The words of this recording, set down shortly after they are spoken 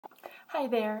Hi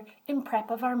there. In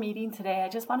prep of our meeting today, I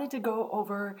just wanted to go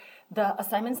over the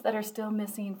assignments that are still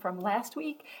missing from last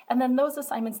week and then those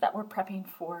assignments that we're prepping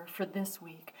for this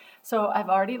week. So I've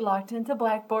already logged into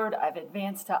Blackboard. I've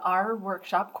advanced to our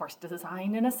workshop, Course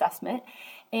Design and Assessment,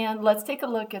 and let's take a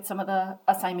look at some of the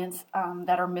assignments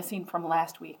that are missing from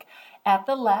last week. At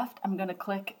the left, I'm going to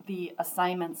click the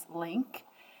assignments link,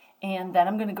 and then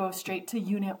I'm going to go straight to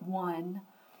Unit 1.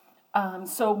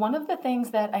 So one of the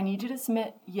things that I need you to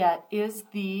submit yet is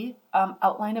the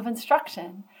outline of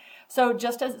instruction. So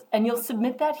and you'll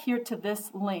submit that here to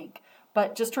this link,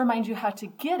 but just to remind you how to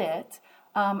get it,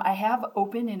 I have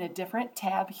open in a different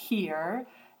tab here.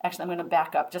 Actually, I'm going to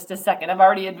back up just a second. I've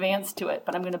already advanced to it,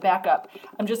 but I'm going to back up.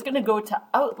 I'm just going to go to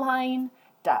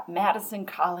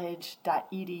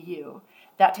outline.madisoncollege.edu.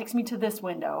 That takes me to this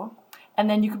window. And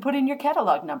then you can put in your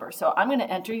catalog number. So I'm going to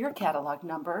enter your catalog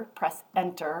number, press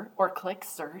enter or click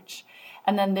search,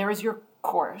 and then there's your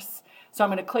course. So I'm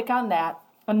going to click on that,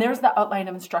 and there's the outline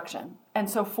of instruction. And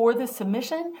so for the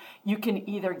submission, you can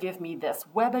either give me this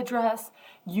web address,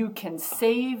 you can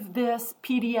save this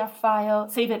PDF file,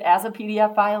 save it as a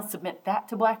PDF file, submit that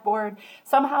to Blackboard,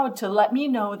 somehow to let me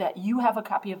know that you have a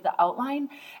copy of the outline.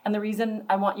 And the reason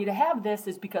I want you to have this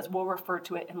is because we'll refer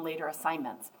to it in later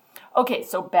assignments. Okay,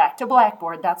 so back to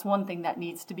Blackboard. That's one thing that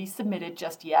needs to be submitted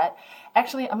just yet.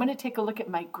 Actually, I'm going to take a look at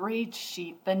my grade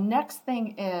sheet. The next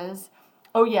thing is,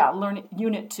 Learn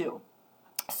Unit 2.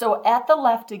 So at the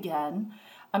left again,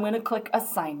 I'm going to click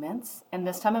Assignments, and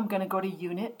this time I'm going to go to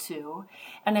Unit 2,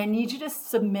 and I need you to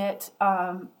submit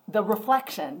the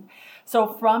reflection. So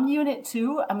from Unit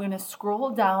 2, I'm going to scroll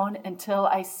down until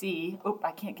I see,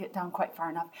 I can't get down quite far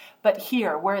enough, but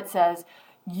here where it says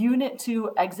Unit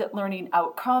 2 Exit Learning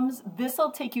Outcomes, this will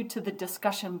take you to the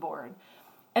discussion board.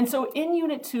 And so in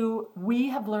Unit 2, we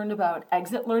have learned about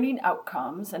exit learning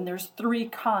outcomes, and there's three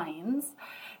kinds.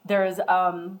 There's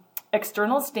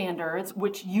external standards,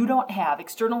 which you don't have.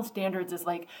 External standards is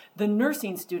like the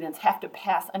nursing students have to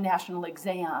pass a national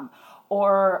exam,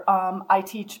 or I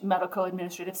teach medical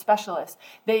administrative specialists.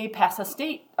 They pass a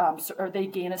state, or they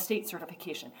gain a state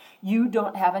certification. You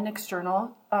don't have an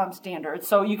external standard,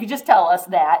 so you could just tell us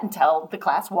that and tell the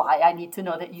class why. I need to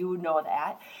know that you know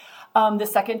that. The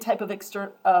second type of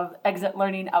exit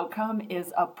learning outcome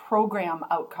is a program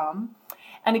outcome.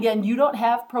 And again, you don't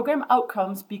have program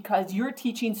outcomes because you're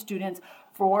teaching students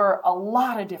for a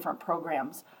lot of different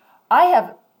programs. I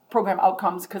have program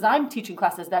outcomes because I'm teaching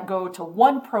classes that go to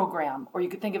one program, or you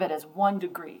could think of it as one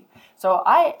degree. So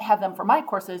I have them for my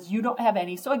courses. You don't have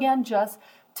any. So again, just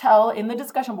tell in the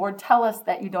discussion board, tell us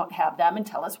that you don't have them and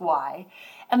tell us why.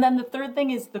 And then the third thing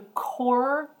is the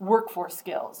core workforce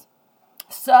skills.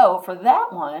 So for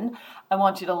that one, I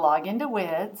want you to log into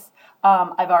WIDS.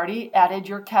 I've already added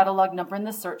your catalog number in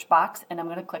the search box, and I'm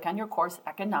going to click on your course,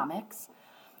 Economics.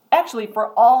 Actually,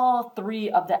 for all three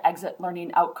of the exit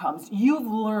learning outcomes, you've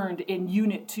learned in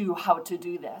Unit 2 how to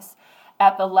do this.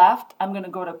 At the left, I'm going to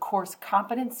go to Course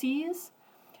Competencies,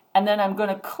 and then I'm going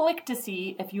to click to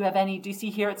see if you have any. Do you see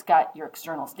here it's got your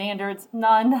external standards?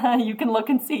 None. You can look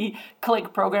and see.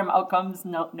 Click Program Outcomes,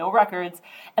 no records.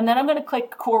 And then I'm going to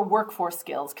click Core Workforce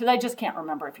Skills because I just can't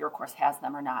remember if your course has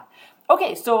them or not.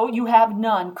 Okay, so you have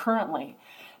none currently.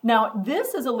 Now,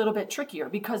 this is a little bit trickier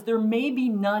because there may be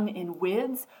none in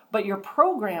WIDS, but your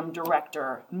program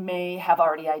director may have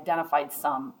already identified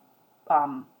some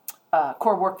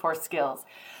core workforce skills.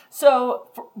 So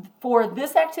for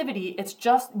this activity,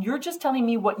 you're just telling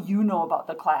me what you know about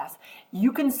the class.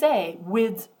 You can say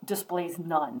WIDS displays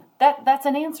none. That's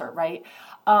an answer, right?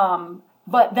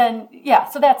 But then,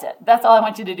 so that's it. That's all I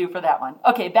want you to do for that one.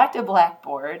 Okay, back to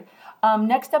Blackboard.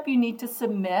 Next up, you need to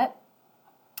submit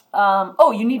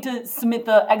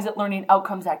the exit learning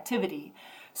outcomes activity.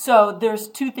 So there's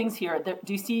two things here.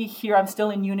 Do you see here I'm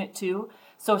still in Unit 2?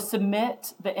 So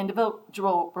submit the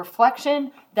individual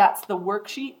reflection. That's the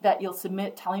worksheet that you'll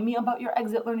submit telling me about your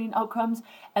exit learning outcomes.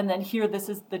 And then here, this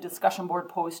is the discussion board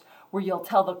post where you'll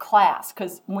tell the class,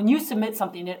 because when you submit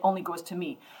something, it only goes to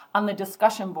me. On the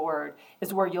discussion board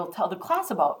is where you'll tell the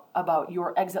class about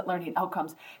your exit learning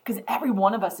outcomes, because every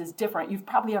one of us is different. You've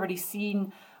probably already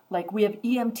seen, like we have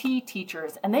EMT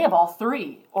teachers and they have all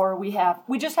three, or we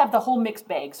just have the whole mixed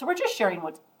bag. So we're just sharing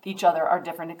with each other our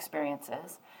different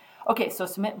experiences. Okay, so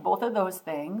submit both of those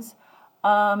things.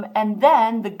 And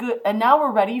now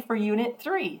we're ready for Unit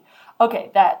 3. Okay,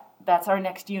 that's our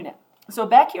next unit. So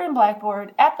back here in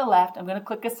Blackboard, at the left, I'm going to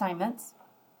click Assignments.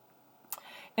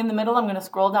 In the middle, I'm going to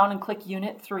scroll down and click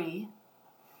Unit 3.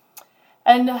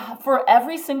 And for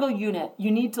every single unit, you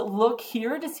need to look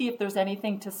here to see if there's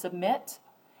anything to submit,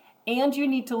 and you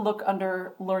need to look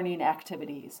under Learning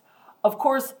Activities. Of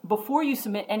course, before you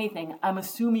submit anything, I'm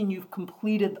assuming you've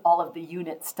completed all of the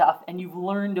unit stuff and you've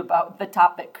learned about the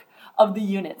topic of the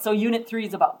unit. So Unit 3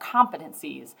 is about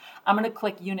competencies. I'm going to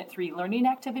click Unit 3 Learning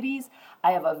Activities.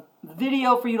 I have a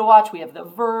video for you to watch. We have the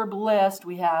verb list.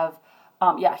 We have,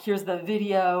 here's the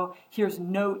video. Here's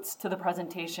notes to the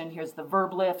presentation. Here's the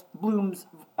verb list, Bloom's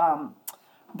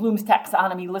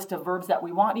taxonomy list of verbs that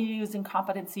we want to use in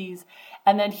competencies.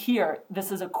 And then here,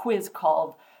 this is a quiz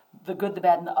called The Good, the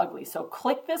Bad, and the Ugly. So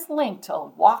click this link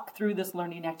to walk through this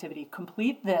learning activity.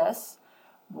 Complete this,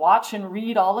 watch and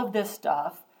read all of this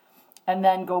stuff, and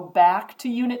then go back to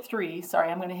Unit 3. Sorry,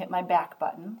 I'm going to hit my back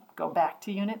button. Go back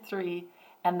to Unit 3,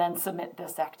 and then submit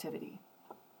this activity.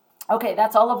 Okay,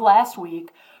 that's all of last week.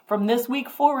 From this week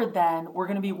forward then, we're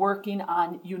going to be working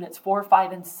on Units 4,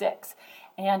 5, and 6.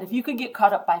 And if you could get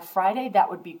caught up by Friday, that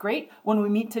would be great. When we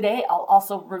meet today, I'll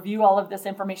also review all of this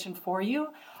information for you.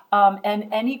 And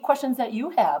any questions that you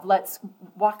have, let's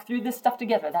walk through this stuff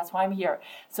together. That's why I'm here,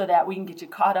 so that we can get you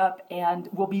caught up, and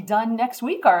we'll be done next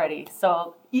week already.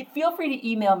 So feel free to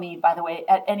email me, by the way,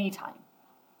 at any time.